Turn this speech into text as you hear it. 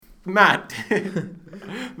Matt.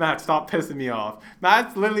 Matt, stop pissing me off.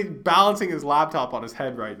 Matt's literally balancing his laptop on his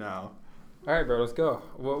head right now. All right, bro, let's go.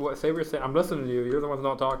 Say what you're saying. I'm listening to you. You're the one's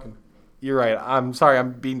not talking. You're right. I'm sorry.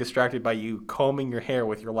 I'm being distracted by you combing your hair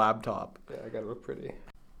with your laptop. Yeah, I gotta look pretty.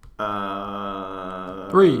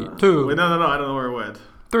 3, 2. Wait, no. I don't know where it went.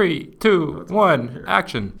 3, 2, 1.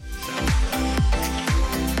 Action.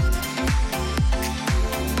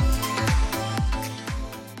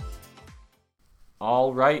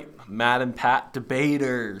 All right, Matt and Pat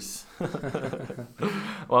debaters.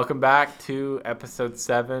 Welcome back to episode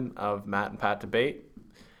 7 of Matt and Pat debate.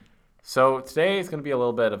 So today is going to be a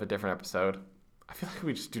little bit of a different episode. I feel like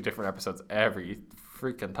we just do different episodes every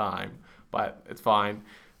freaking time, but it's fine.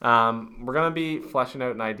 We're going to be fleshing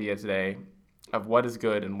out an idea today of what is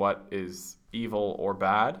good and what is evil or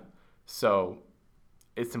bad. So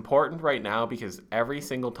it's important right now because every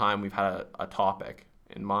single time we've had a topic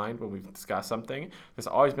in mind when we've discussed something, there's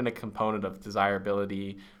always been a component of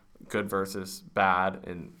desirability, good versus bad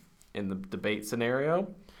in the debate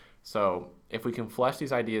scenario. So if we can flesh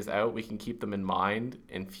these ideas out, we can keep them in mind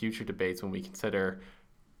in future debates when we consider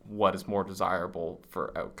what is more desirable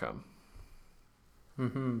for outcome.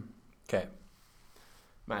 Okay.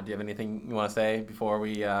 Matt, do you have anything you want to say before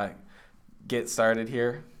we get started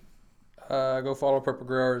here? Go follow Purple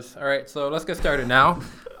Growers. All right, so let's get started now.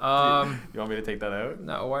 You want me to take that out?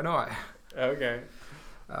 No, why not? Okay.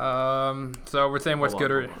 So we're saying what's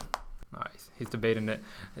good or... Hold on. Nice. He's debating it.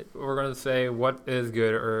 We're going to say what is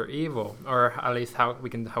good or evil, or at least how we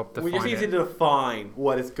can help define We just need to define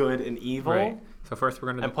what is good and evil. Right. So first we're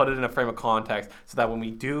going to... And put it in a frame of context so that when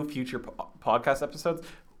we do future podcast episodes,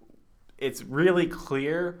 it's really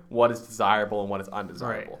clear what is desirable and what is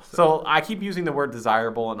undesirable. Right. So I keep using the word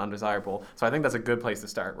desirable and undesirable. So I think that's a good place to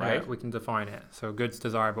start, right? Yeah, we can define it. So good's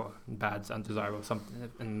desirable, bad's undesirable,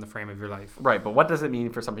 something in the frame of your life. Right, but what does it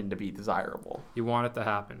mean for something to be desirable? You want it to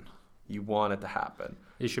happen. You want it to happen.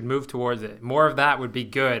 You should move towards it. More of that would be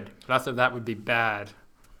good. Less of that would be bad.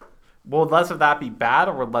 Will less of that be bad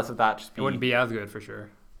or would less of that just be... It wouldn't be as good for sure.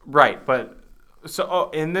 Right, but... So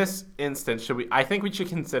in this instance, I think we should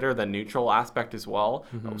consider the neutral aspect as well,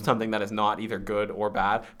 something that is not either good or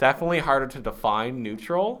bad. Definitely harder to define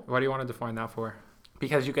neutral. What do you want to define that for?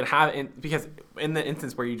 Because you can have because in the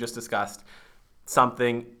instance where you just discussed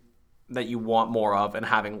something that you want more of and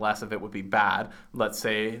having less of it would be bad. Let's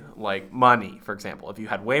say like money, for example. If you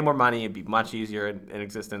had way more money, it'd be much easier in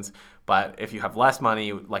existence. But if you have less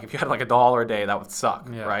money, like if you had like $1 a day, that would suck,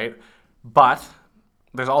 right? But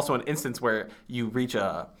there's also an instance where you reach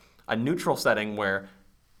a neutral setting where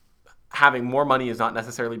having more money is not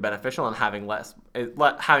necessarily beneficial and having less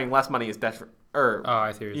money is detrimental.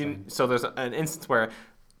 I see what you're saying. So there's an instance where...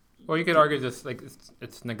 Well, you could argue just like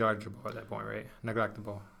it's negligible at that point, right?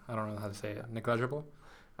 Neglectable. I don't know how to say it. Negligible?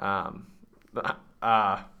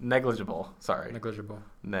 Negligible. Sorry.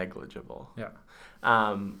 Negligible. Yeah.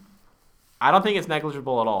 I don't think it's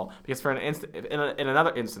negligible at all because for in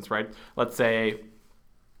another instance, right? Let's say...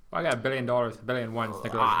 I got $1 billion, $1 billion once.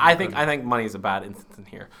 I think money is a bad instance in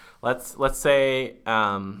here. Let's say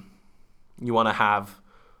you want to have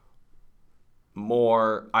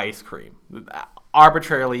more ice cream.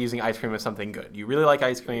 Arbitrarily using ice cream as something good. You really like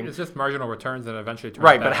ice cream. It's just marginal returns and eventually turns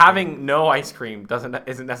right. But having no ice cream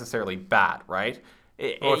isn't necessarily bad, right?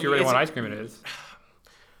 If you really want ice cream, it is.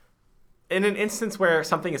 In an instance where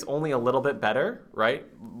something is only a little bit better, right?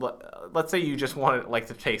 Let's say you just want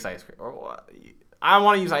to taste ice cream, or I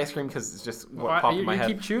want to use ice cream because it's just what popped in my head.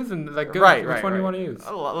 You keep choosing like good. Right, Which one do you want to use?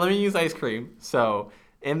 Let me use ice cream. So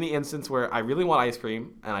in the instance where I really want ice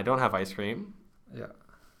cream and I don't have ice cream,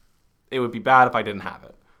 it would be bad if I didn't have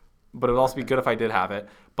it. But it would also be good if I did have it.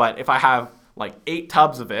 But if I have like 8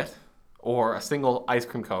 tubs of it or a single ice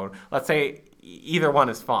cream cone, let's say either one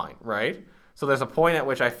is fine, right? So there's a point at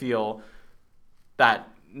which I feel that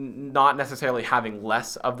not necessarily having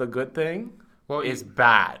less of the good thing is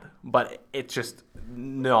bad, but it's just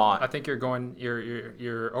not. I think you're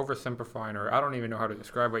oversimplifying, or I don't even know how to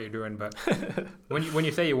describe what you're doing. But when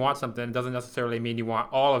you say you want something, it doesn't necessarily mean you want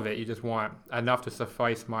all of it. You just want enough to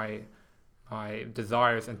suffice my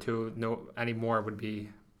desires, and to know any more it would be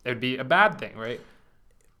a bad thing, right?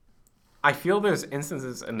 I feel there's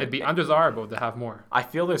instances, it'd be undesirable to have more. I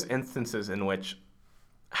feel there's instances in which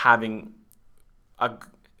having a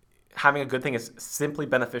good thing is simply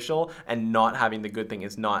beneficial, and not having the good thing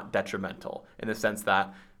is not detrimental, in the sense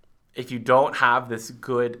that if you don't have this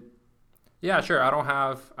good... Yeah, sure. I don't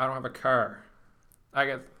have a car. I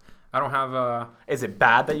guess I don't have a... Is it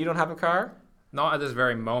bad that you don't have a car? Not at this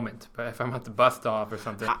very moment, but if I'm at the bus stop or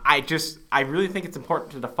something. I really think it's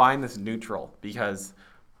important to define this neutral, because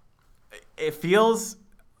it feels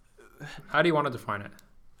How do you want to define it?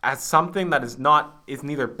 as something that is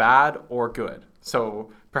neither bad or good.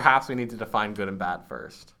 So perhaps we need to define good and bad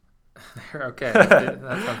first. Okay, that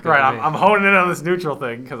sounds good Right, to me. I'm honing in on this neutral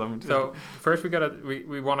thing because I'm So first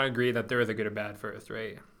we want to agree that there is a good or bad first,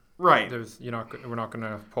 right? right. We're not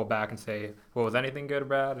gonna pull back and say, well, was anything good or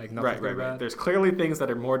bad? Like nothing's good or bad. There's clearly things that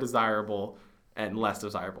are more desirable and less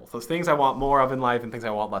desirable. So there's things I want more of in life and things I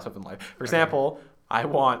want less of in life. For example, I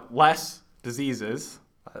want less diseases.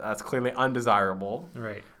 That's clearly undesirable,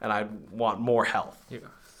 Right. and I want more health. Yeah.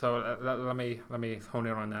 So let me hone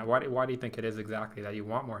in on that. Why do you think it is exactly that you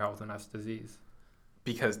want more health and less disease?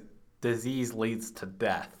 Because disease leads to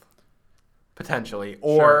death, potentially,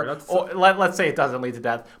 Sure, or let's say it doesn't lead to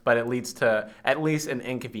death, but it leads to at least an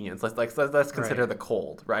inconvenience. Let's consider Right. the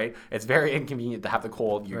cold, right? It's very inconvenient to have the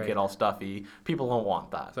cold. You Right. get all stuffy. People don't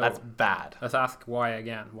want that. So- That's bad. Let's ask why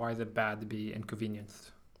again. Why is it bad to be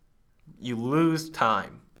inconvenienced? You lose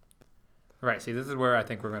time. Right. See, this is where I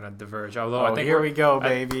think we're going to diverge. Although I Oh, think here we go,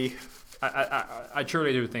 I- baby. I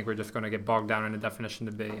truly do think we're just going to get bogged down in the definition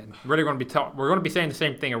debate, and really going to be we're going to be saying the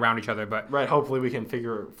same thing around each other. But Right. Hopefully, we can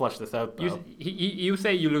flesh this out. Though. you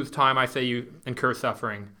say you lose time. I say you incur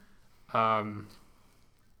suffering.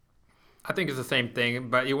 I think it's the same thing,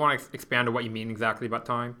 but you want to expand on what you mean exactly about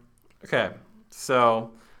time. Okay,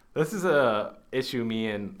 so this is a issue me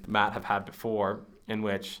and Matt have had before, in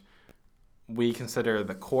which we consider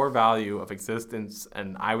the core value of existence,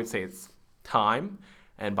 and I would say it's time.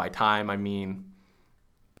 And by time, I mean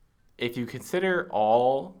if you consider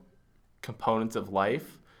all components of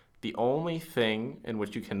life, the only thing in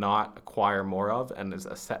which you cannot acquire more of and is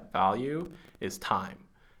a set value is time.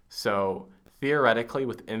 So theoretically,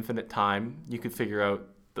 with infinite time, you could figure out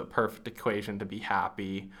the perfect equation to be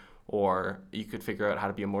happy, or you could figure out how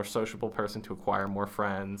to be a more sociable person to acquire more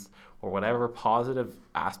friends, or whatever positive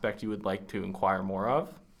aspect you would like to acquire more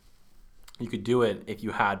of. You could do it if you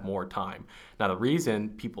had more time. Now, the reason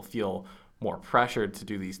people feel more pressured to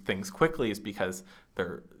do these things quickly is because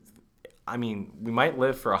we might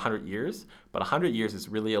live for 100 years, but 100 years is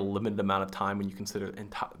really a limited amount of time when you consider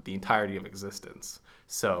the entirety of existence.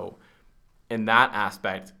 So in that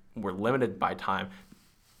aspect, we're limited by time,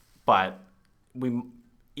 but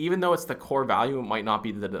even though it's the core value, it might not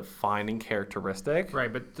be the defining characteristic.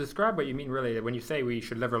 Right, but describe what you mean really when you say we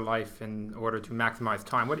should live our life in order to maximize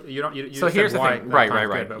time. What you don't you So just here's said the why thing. that Right.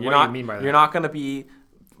 time's good, but what do you mean by that? You're not going to be,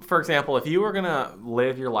 for example, if you were going to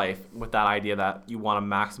live your life with that idea that you want to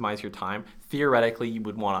maximize your time, theoretically you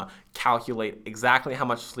would want to calculate exactly how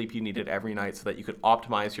much sleep you needed every night so that you could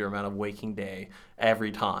optimize your amount of waking day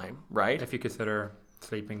every time, right? If you consider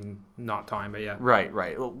sleeping not time, but yeah. Right.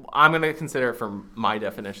 Well, I'm going to consider from my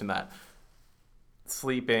definition that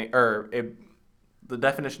the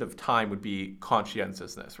definition of time would be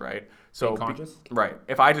conscientiousness, right? So Being conscious? right.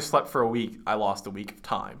 If I just slept for a week, I lost a week of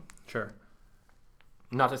time. Sure.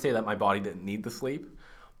 Not to say that my body didn't need the sleep,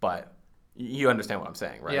 but you understand what I'm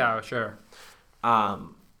saying, right? Yeah, sure.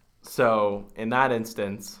 So in that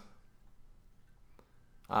instance,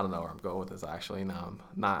 I don't know where I'm going with this actually. No, I'm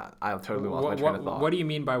not. I totally lost my train of thought. What do you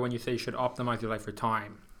mean by when you say you should optimize your life for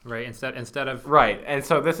time, right? Instead of Right. And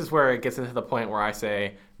so this is where it gets into the point where I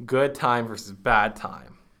say good time versus bad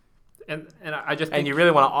time. and I just think And you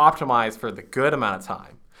really want to optimize for the good amount of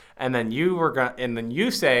time. And then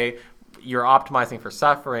you say you're optimizing for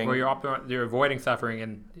suffering. or you're avoiding suffering,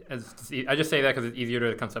 and I just say that because it's easier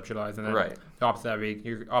to conceptualize, and then Right. the opposite of it,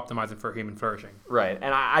 you're optimizing for human flourishing. Right.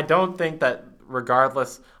 And I don't think that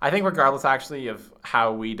regardless actually of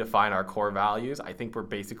how we define our core values, I think we're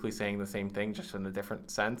basically saying the same thing just in a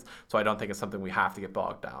different sense. So I don't think it's something we have to get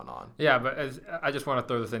bogged down on. Yeah, but I just want to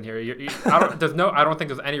throw this in here. I don't think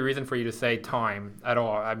there's any reason for you to say time at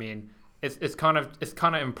all. I mean, it's kind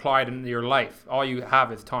of implied in your life. All you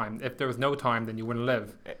have is time. If there was no time, then you wouldn't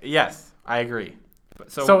live. Yes, I agree.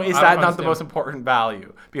 So So is I that don't not the understand. most important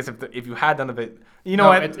value? Because if you had none of it, you know No,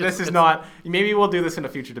 what? it's- This is it's- not. Maybe we'll do this in a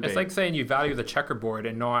future debate. It's like saying you value the checkerboard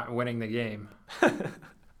and not winning the game.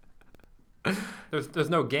 There's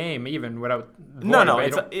no game even without no.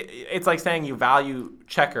 voting, but It's like saying you value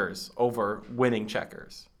checkers over winning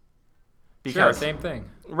checkers. sure, same thing.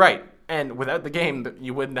 Right, and without the game,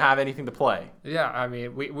 you wouldn't have anything to play. Yeah, I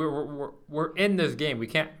mean we're in this game. We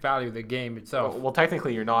can't value the game itself. Well,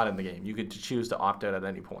 technically, you're not in the game. You could choose to opt out at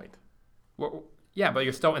any point. Yeah, but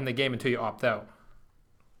you're still in the game until you opt out.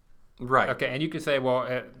 Right. Okay, and you could say,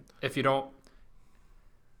 well, if you don't,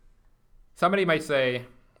 somebody might say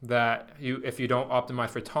that if you don't optimize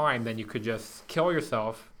for time, then you could just kill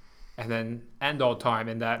yourself and then end all time,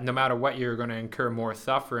 and that no matter what, you're going to incur more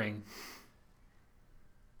suffering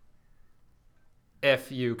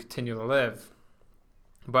if you continue to live.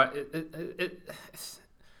 But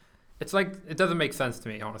it's like it doesn't make sense to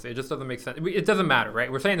me, honestly. It just doesn't make sense. It doesn't matter,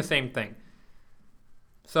 right? We're saying the same thing.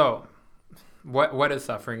 So, what is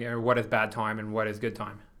suffering, or what is bad time, and what is good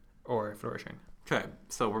time, or flourishing? Okay,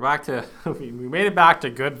 so we're back to we made it back to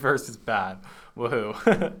good versus bad.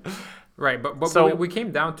 Woohoo! Right, but So- we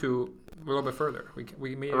came down to a little bit further.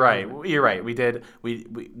 We made it Right, over. you're right. We did.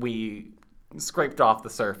 We scraped off the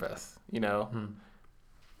surface. You know.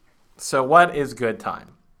 So what is good time?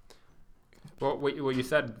 Well, what you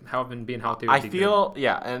said, how being healthy. Would I be feel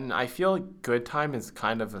and I feel good time is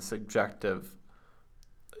kind of a subjective.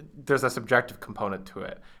 There's a subjective component to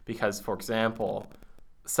it because, for example,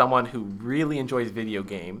 someone who really enjoys video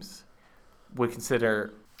games would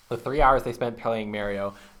consider the 3 hours they spent playing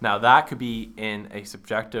Mario. Now that could be in a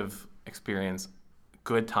subjective experience,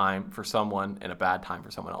 good time for someone and a bad time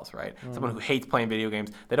for someone else, right? Someone who hates playing video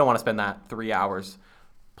games, they don't want to spend that 3 hours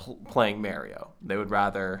playing Mario. They would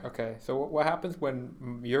rather. Okay, so what happens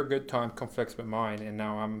when your good time conflicts with mine, and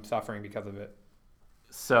now I'm suffering because of it?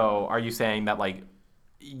 So are you saying that like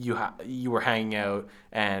you were hanging out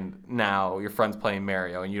and now your friend's playing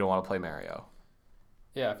Mario and you don't want to play Mario?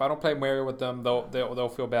 Yeah, if I don't play Mario with them, they'll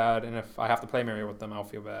feel bad, and if I have to play Mario with them, I'll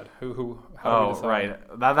feel bad. How do we Oh, decide?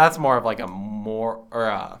 right. That's more of like a moral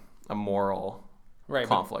Right,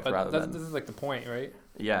 conflict but rather than. this is like the point, right?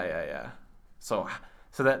 Yeah. So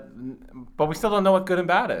but we still don't know what good and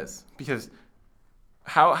bad is because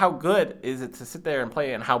how good is it to sit there and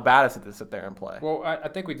play and how bad is it to sit there and play? Well, I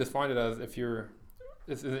think we defined it as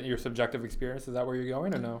this isn't your subjective experience. Is that where you're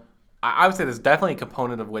going, or no? I would say there's definitely a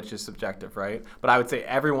component of which is subjective, right? But I would say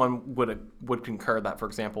everyone would concur that, for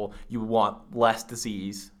example, you want less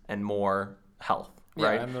disease and more health, Yeah,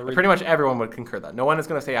 right? and the Pretty much everyone would concur that. No one is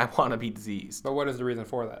going to say, I want to be diseased. But what is the reason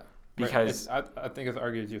for that? Because- I think it's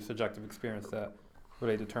argued your subjective experience that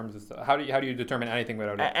really determines this. How do you determine anything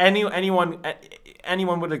without it?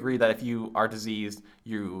 Anyone would agree that if you are diseased,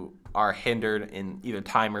 you are hindered in either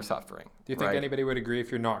time or suffering. Do you think right? anybody would agree if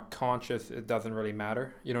you're not conscious, it doesn't really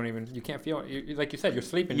matter? You can't feel it. Like you said, you're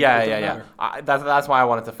sleeping. Yeah. It doesn't matter. That's why I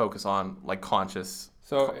wanted to focus on like conscious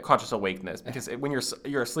So awakeness, because when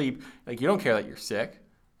you're asleep, like you don't care that you're sick.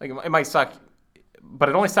 Like it might suck, but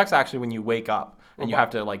it only sucks actually when you wake up and you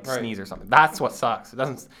have to like Right. sneeze or something. That's what sucks. It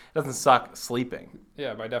doesn't suck sleeping.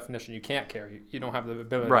 yeah, by definition, you can't care. You don't have the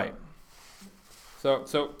ability. Right.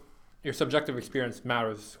 So your subjective experience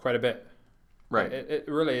matters quite a bit. Right. It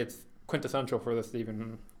really it's quintessential for this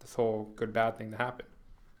whole good bad thing to happen.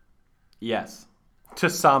 Yes, to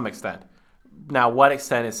some extent. Now, what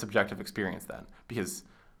extent is subjective experience then? Because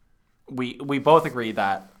we both agree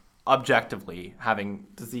that objectively having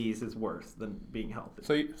disease is worse than being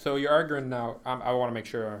healthy. So you're arguing now. I want to make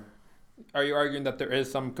sure. Are you arguing that there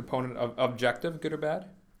is some component of objective, good or bad?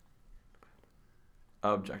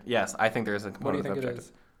 Yes, I think there is a What do component you think of it objective.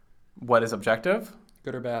 is? What is objective?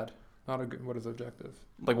 Good or bad? Not a good. What is objective?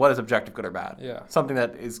 Like what is objective, good or bad? Yeah. Something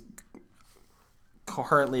that is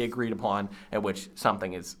currently agreed upon at which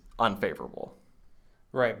something is unfavorable.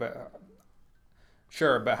 Right, but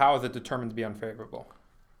sure. But how is it determined to be unfavorable?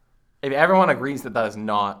 If everyone agrees that is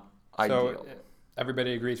not ideal. So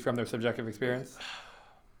everybody agrees from their subjective experience.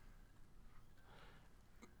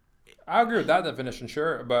 I agree with that definition,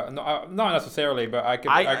 sure, but not necessarily. But I could.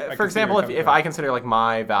 I For could see where example, you're if coming I consider like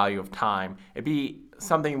my value of time, it'd be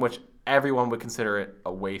something which everyone would consider it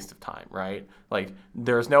a waste of time, right? Like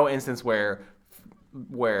there's no instance where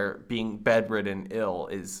being bedridden ill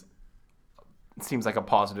seems like a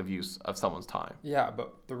positive use of someone's time. Yeah,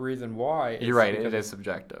 but the reason why is You're right, because it is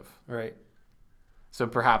subjective. right. So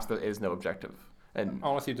perhaps there is no objective. And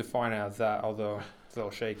Unless you define it as that, although it's a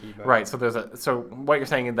little shaky. But right, so what you're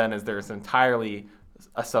saying then is there's entirely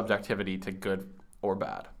a subjectivity to good or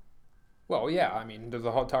bad. Well, yeah, I mean, there's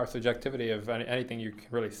a whole entire subjectivity of anything you can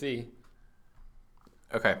really see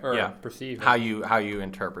Okay, or yeah. perceive. How you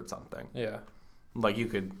interpret something. Yeah. Like you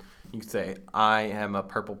could say, I am a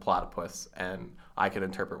purple platypus, and I could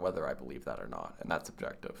interpret whether I believe that or not, and that's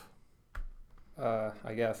subjective.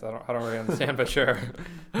 I guess I don't really understand, but sure.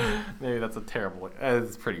 Maybe that's a terrible,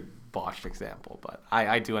 it's a pretty botched example, but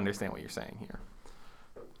I do understand what you're saying here.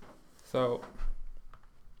 So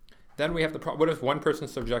then we have what if one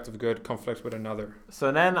person's subjective good conflicts with another?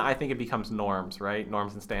 So then I think it becomes norms, right?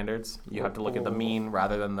 Norms and standards. You have to look at the mean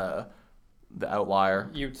rather than the outlier.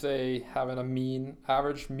 You'd say having a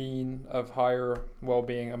average mean of higher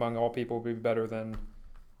well-being among all people would be better than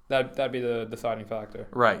that'd be the deciding factor.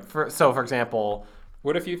 Right. So for example,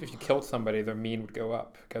 What if you killed somebody, their mean would go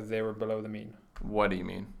up because they were below the mean? what do you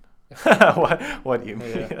mean? what do you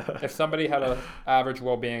mean? Yeah. If somebody had an average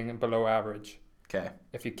well-being and below average, Okay.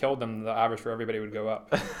 If you killed them, the average for everybody would go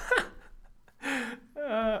up.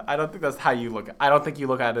 I don't think that's how you look. I don't think you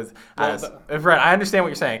look at it as Well, if, right. I understand what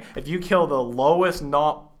you're saying. If you kill the lowest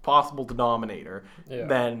not possible denominator, Yeah.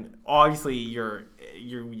 then obviously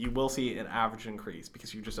you will see an average increase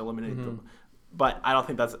because you just eliminated them. But I don't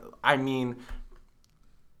think that's. I mean,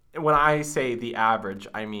 when I say the average,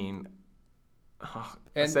 I mean.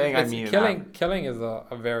 Killing is a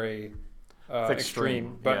very It's extreme,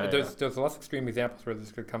 extreme. but Yeah, there's less extreme examples where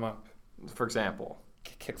this could come up. For example,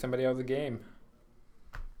 Kick somebody out of the game.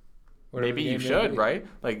 Whatever maybe the you game may should, be. right?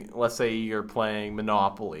 Like, let's say you're playing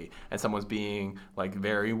Monopoly and someone's being like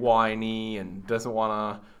very whiny and doesn't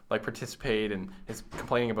want to like participate and is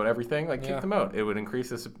complaining about everything. Like, Yeah. kick them out. It would increase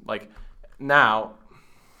this. Like, now,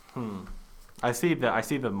 I see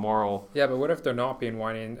the moral. Yeah, but what if they're not being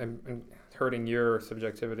whiny and hurting your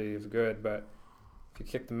subjectivity is good, but if you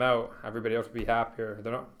kick them out, everybody else would be happier.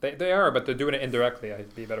 They're not. They are, but they're doing it indirectly.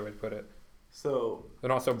 I'd be a better way to put it. So They're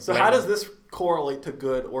not so. how does blatant. this correlate to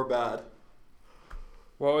good or bad?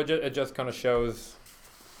 Well, it just kind of shows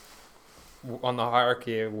on the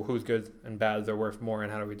hierarchy of who's good and bad are worth more,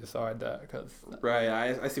 and how do we decide that? Because Right,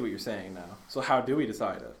 I see what you're saying now. So how do we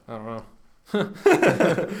decide it? I don't know.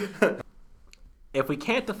 If we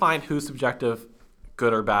can't define whose subjective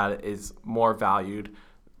good or bad is more valued,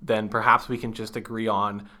 then perhaps we can just agree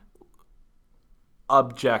on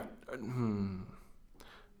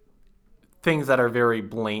things that are very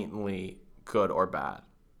blatantly good or bad,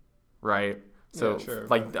 right? So, Yeah, sure,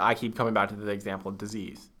 like, I keep coming back to the example of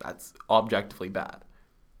disease. That's objectively bad,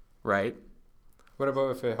 right? What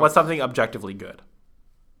about if it What's something objectively good?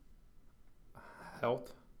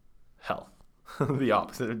 health? Health. The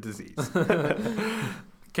opposite of disease.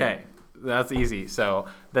 Okay, that's easy. So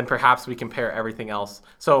then perhaps we compare everything else.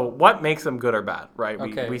 So what makes them good or bad, right?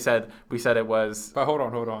 Okay. We said it was. But hold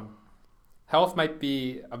on. Health might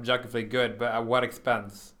be objectively good, but at what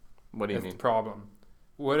expense? What do you Is the mean? problem.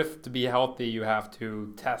 What if to be healthy you have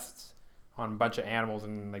to test on a bunch of animals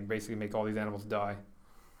and like basically make all these animals die?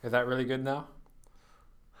 Is that really good now?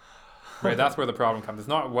 Right, that's where the problem comes. It's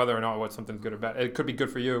not whether or not what something's good or bad. It could be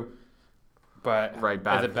good for you, but Right,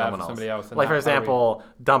 bad is it bad for for somebody else? And Like, for how do we- example,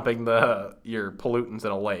 dumping your pollutants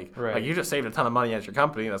in a lake. Right. Like, you just saved a ton of money at your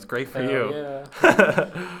company. That's great for Hell you. yeah.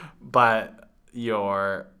 But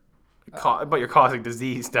you're causing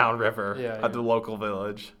disease downriver Yeah, at yeah. the local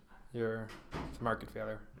village. It's a market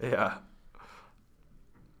failure. Yeah.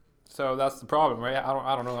 So that's the problem, right?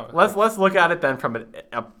 I don't know. Let's look at it then from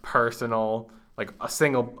a personal, like a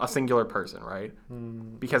singular person, right?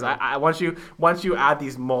 Because I once you add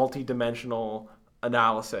these multi-dimensional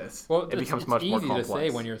analysis, Well, it becomes it's much more easy complex. to say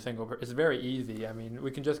when you're a single person. It's very easy. I mean,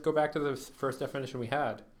 we can just go back to the first definition we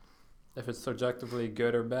had. If it's subjectively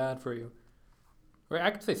good or bad for you. Right,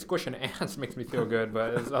 I could say squishing ants makes me feel good,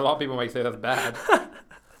 but a lot of people might say that's bad.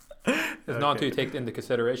 It's not until you take into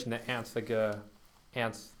consideration the ants, like the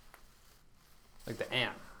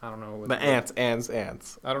ant. I don't know. What The word-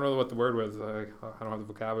 ants. I don't know what the word was. I don't have the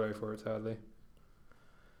vocabulary for it, sadly.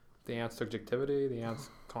 The ant's subjectivity, the ant's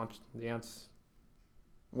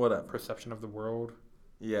Whatever. perception of the world,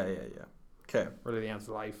 Yeah. Okay. really the ant's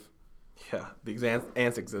life. Yeah. The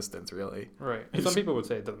ant's existence really Right. It's- Some people would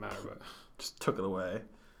say it doesn't matter, but just took it away.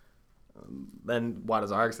 Then why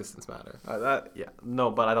does our existence matter?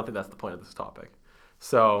 No, but I don't think that's the point of this topic.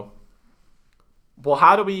 So, well,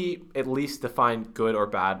 how do we at least define good or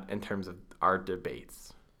bad in terms of our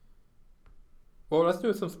debates? well, let's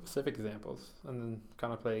do some specific examples and then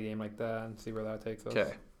kind of play a game like that and see where that takes us.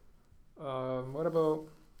 Okay. What about?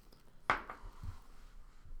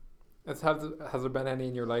 Has there been any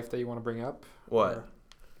in your life that you want to bring up? What? Or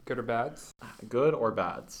good or bads? Good or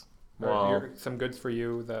bads? Or Well, some goods for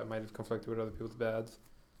you that might have conflicted with other people's bads.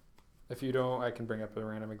 If you don't, I can bring up a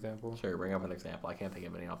random example. sure, bring up an example. I can't think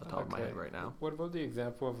of any off the top of my Okay. head right now. What about the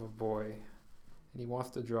example of a boy, and he wants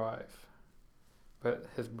to drive, but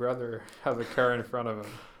his brother has a car in front of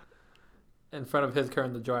him. In front of his car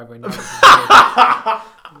in the driveway.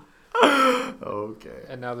 Okay.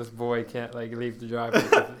 And now this boy can't like leave the driveway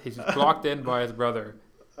because he's blocked in by his brother.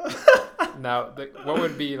 Now, what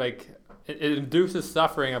would be like? It induces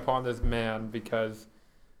suffering upon this man because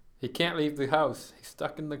he can't leave the house. He's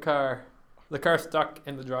stuck in the car. The car's stuck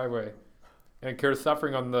in the driveway, and it incurs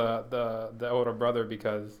suffering on the older brother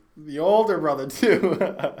because The older brother too.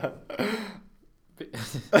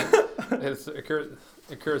 it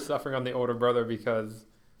incurs suffering on the older brother because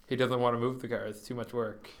he doesn't want to move the car. It's too much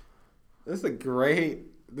work. This is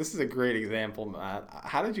a great example, Matt.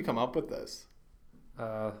 How did you come up with this?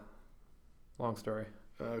 Long story.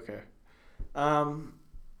 Okay.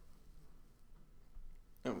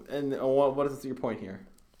 And what is your point here?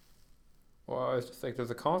 Well, it's just like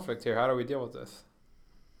there's a conflict here. How do we deal with this?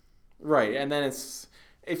 Right, and then it's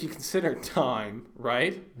if you consider time,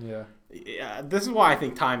 right? Yeah. Yeah, this is why I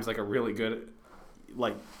think time is like a really good,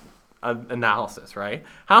 like, Analysis, right?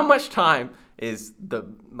 How much time is the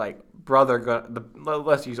brother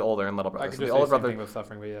let's use older and little I brother. could So just the older say the same brother, thing with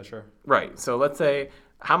suffering, but yeah, sure. right? So let's say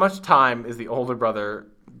how much time is the older brother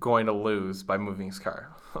going to lose by moving his car?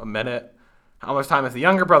 A minute. How much time is the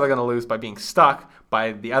younger brother going to lose by being stuck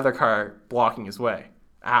by the other car blocking his way?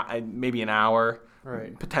 Maybe an hour,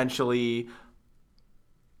 Right. potentially.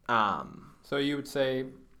 So you would say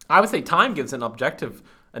I would say time gives an objective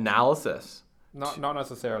analysis, not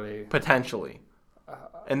necessarily. potentially.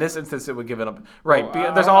 In this instance, it would give it up. Right. Well,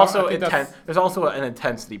 because there's I also think that's- there's also an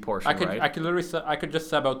intensity portion, I could right? I could literally I could just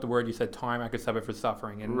sub out the word you said time. I could sub it for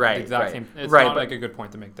suffering and Right, the exact right. same. It's Right, not but- like a good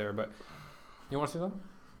point to make there, but you want to see that?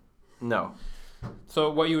 No. So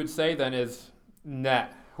what you would say then is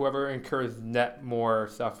net. Whoever incurs net more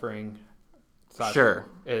suffering. Sure.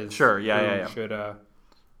 Is Sure, yeah, who yeah, yeah. Should.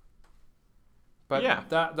 But Yeah.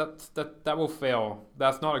 that will fail.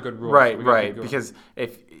 That's not a good rule. Right. We gotta Right. keep going. Because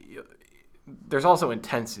if there's also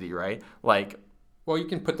intensity, right? Like, Well, you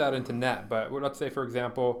can put that into net, but let's say, for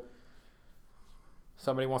example,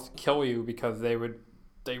 somebody wants to kill you because they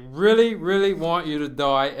really, really want you to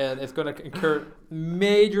die, and it's going to incur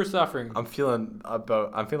major suffering. I'm feeling a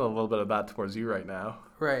little bit of that towards you right now.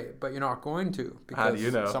 Right, but you're not going to because How do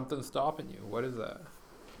you know? something's stopping you. What is that?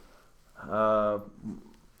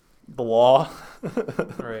 The law.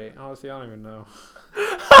 Right. Honestly, I don't even know.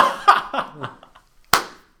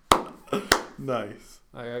 Nice.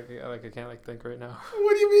 I can't think right now.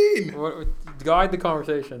 What do you mean? What guide the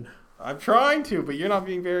conversation? I'm trying to, but you're not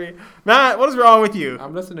being very. Matt, what is wrong with you?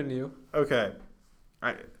 I'm listening to you. Okay.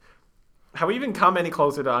 Have we even come any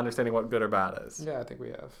closer to understanding what good or bad is? Yeah, I think we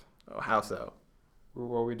have. Oh, how so?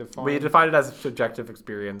 Well, we define. We define it as a subjective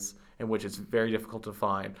experience in which it's very difficult to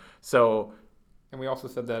define. So, and we also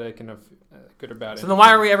said that it can have good or bad. then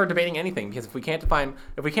why are we ever debating anything? Because if we can't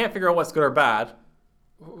figure out what's good or bad,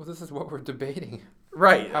 Well, this is what we're debating.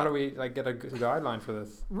 right? How do we get a good guideline for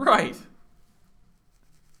this? Right.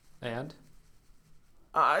 And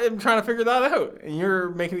I'm trying to figure that out, and you're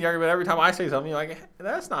making the argument every time I say something. You're like,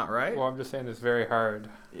 that's not right. well, I'm just saying it's very hard.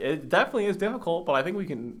 It definitely is difficult, but I think we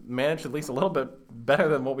can manage at least a little bit better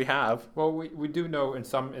than what we have. Well, we do know in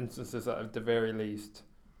some instances that at the very least,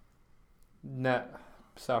 net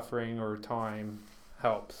suffering or time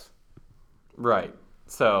helps. Right.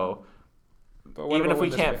 So But what even about if we when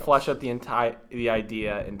this can't fails? flesh out the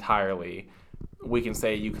idea entirely, we can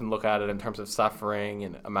say you can look at it in terms of suffering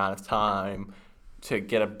and amount of time to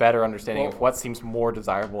get a better understanding of Well- what seems more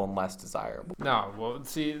desirable and less desirable. No, well,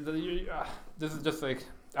 see, this is just like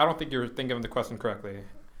I don't think you're thinking of the question correctly.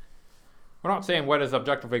 We're not saying what is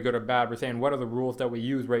objectively good or bad. We're saying what are the rules that we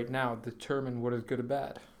use right now to determine what is good or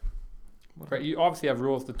bad. Right? You obviously have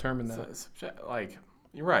rules to determine that. Like,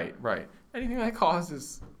 you're right. Anything that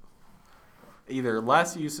causes either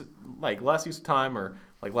less use of time or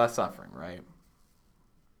like less suffering, right?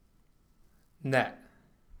 Net.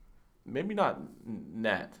 Maybe not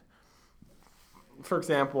net. For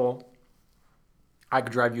example, I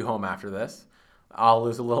could drive you home after this. I'll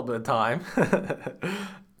lose a little bit of time.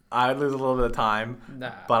 I'd lose a little bit of time,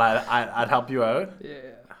 Nah. but I'd help you out, Yeah.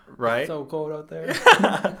 right? It's so cold out there.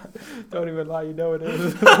 Don't even lie, you know it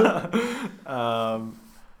is.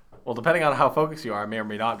 Well, depending on how focused you are, I may or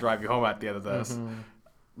may not drive you home at the end of this.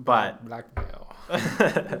 But Blackmail.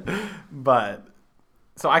 but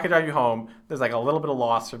so I could drive you home. There's like a little bit of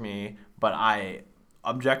loss for me, but I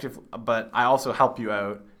also help you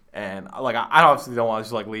out, and like I obviously don't want to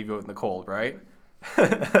just like leave you out in the cold, right?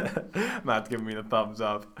 Matt's giving me the thumbs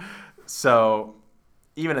up. So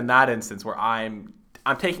even in that instance where I'm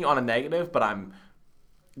taking on a negative, but I'm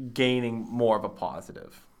gaining more of a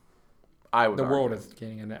positive. I would The argue. world is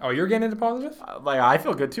gaining in it. Oh, you're getting into positive? Like I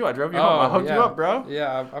feel good too. I drove you home. I hooked you up, bro.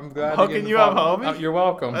 Yeah, I'm glad. I'm hooking you up, homie. Oh, you're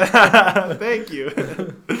welcome. Thank you.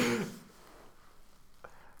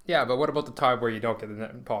 Yeah, but what about the time where you don't get the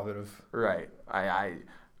net positive? Right.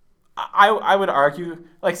 I would argue,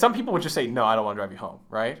 like, some people would just say, no, I don't want to drive you home,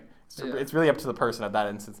 right? Yeah. It's really up to the person at that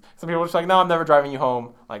instance. Some people are just like, no, I'm never driving you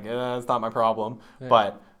home. Like, it's not my problem. Yeah.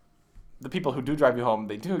 But the people who do drive you home,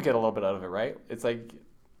 they do get a little bit out of it, right? It's like,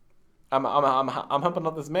 I'm helping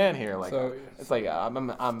out this man here. Like, So- it's like,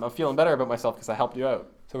 I'm feeling better about myself because I helped you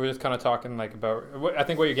out. So we're just kind of talking like about. I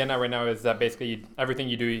think what you're getting at right now is that basically everything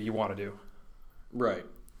you do, you want to do. Right.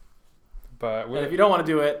 But And if you don't want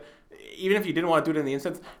to do it, even if you didn't want to do it in the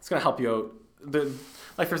instance, it's going to help you out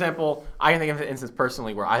like for example, I can think of an instance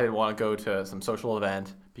personally where I didn't want to go to some social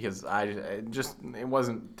event because it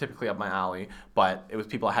wasn't typically up my alley, but it was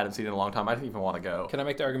people I hadn't seen in a long time. I didn't even want to go. Can I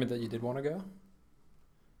make the argument that you did want to go?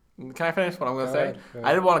 Can I finish what I'm going to Go say? ahead, go ahead.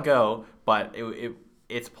 I didn't want to go, but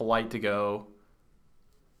it's polite to go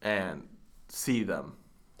and see them.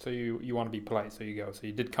 So you want to be polite, so you go. So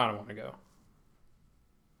you did kind of want to go.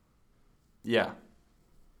 Yeah.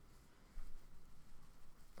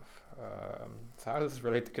 So how does this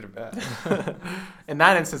relate to good or bad? In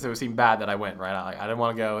that instance, it would seem bad that I went, right? I didn't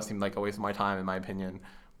want to go. It seemed like a waste of my time, in my opinion.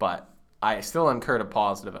 But I still incurred a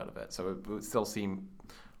positive out of it. So it would still seem...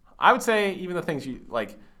 I would say even the things you...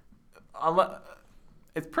 like,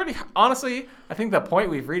 it's pretty... Honestly, I think the point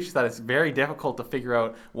we've reached is that it's very difficult to figure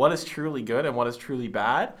out what is truly good and what is truly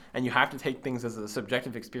bad. And you have to take things as a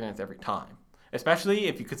subjective experience every time. Especially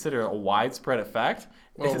if you consider a widespread effect.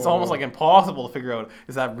 It's almost like impossible to figure out,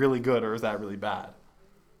 is that really good or is that really bad?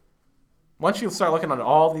 Once you start looking at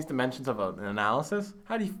all these dimensions of an analysis,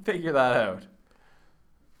 how do you figure that out?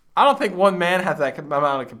 I don't think one man has that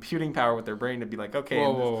amount of computing power with their brain to be like, okay.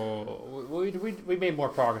 Whoa. We made more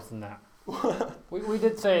progress than that. we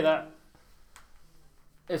did say that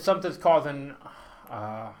if something's causing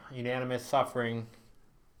unanimous suffering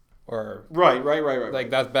or... Right. Like,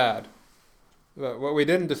 that's bad. But what we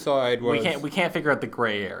didn't decide was... We can't figure out the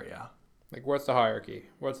gray area. Like, what's the hierarchy?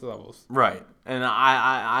 What's the levels? Right. And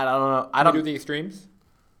I don't know. I We don't... do the extremes?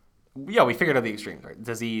 Yeah, we figured out the extremes, right?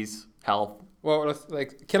 Disease, health. Well,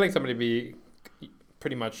 like, killing somebody be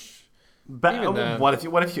pretty much... Even then- What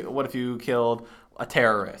if you killed a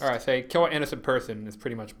terrorist? All right, say kill an innocent person is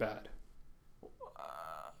pretty much bad.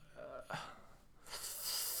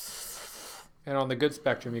 And on the good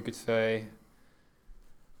spectrum, you could say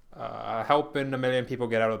helping 1 million people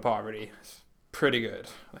get out of poverty is pretty good.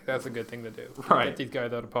 Like, that's a good thing to do. Right. Get these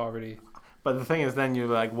guys out of poverty. But the thing is, then you're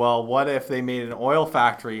like, well, what if they made an oil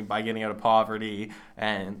factory by getting out of poverty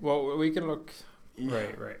and... Well, we can look...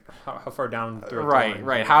 Right. How far down through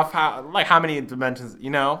Right. How many dimensions,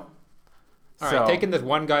 you know? All right, taking this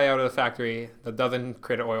one guy out of the factory that doesn't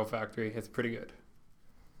create an oil factory is pretty good.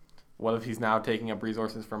 What if he's now taking up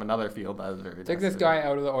resources from another field that is very Take this necessary? guy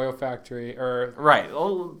out of the oil factory, or... Right.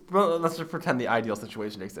 Well, let's just pretend the ideal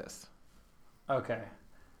situation exists. Okay.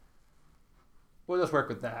 We'll just work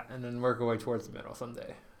with that, and then work our way towards the middle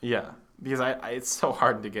someday. Yeah, because it's so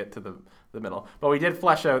hard to get to the middle. But we did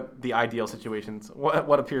flesh out the ideal situations,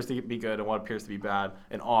 what appears to be good and what appears to be bad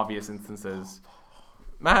in obvious instances.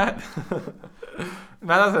 Matt,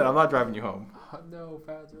 that's it. I'm not driving you home. No,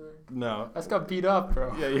 Patrick. No. I just got beat up,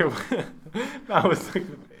 bro. Yeah, Matt was like,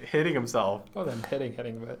 hitting himself. Oh, then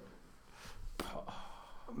hitting, but...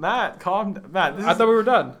 Matt, calm. Matt, I thought we were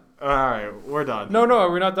done. All right, we're done. No,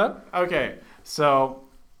 we're not done? Okay, so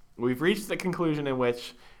we've reached the conclusion in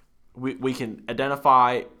which we can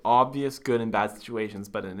identify obvious good and bad situations,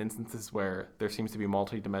 but in instances where there seems to be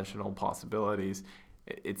multidimensional possibilities,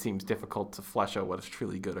 it seems difficult to flesh out what is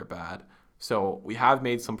truly good or bad. So we have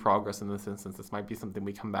made some progress in this instance. This might be something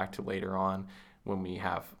we come back to later on when we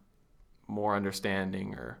have more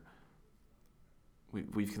understanding or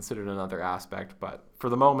we've considered another aspect. But for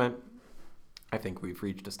the moment, I think we've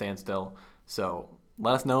reached a standstill. So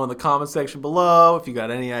let us know in the comment section below if you got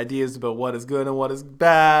any ideas about what is good and what is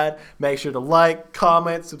bad. Make sure to like,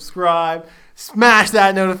 comment, subscribe, smash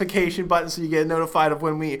that notification button so you get notified of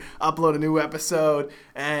when we upload a new episode.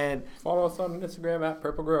 And Follow us on Instagram at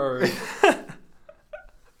Purple Growers.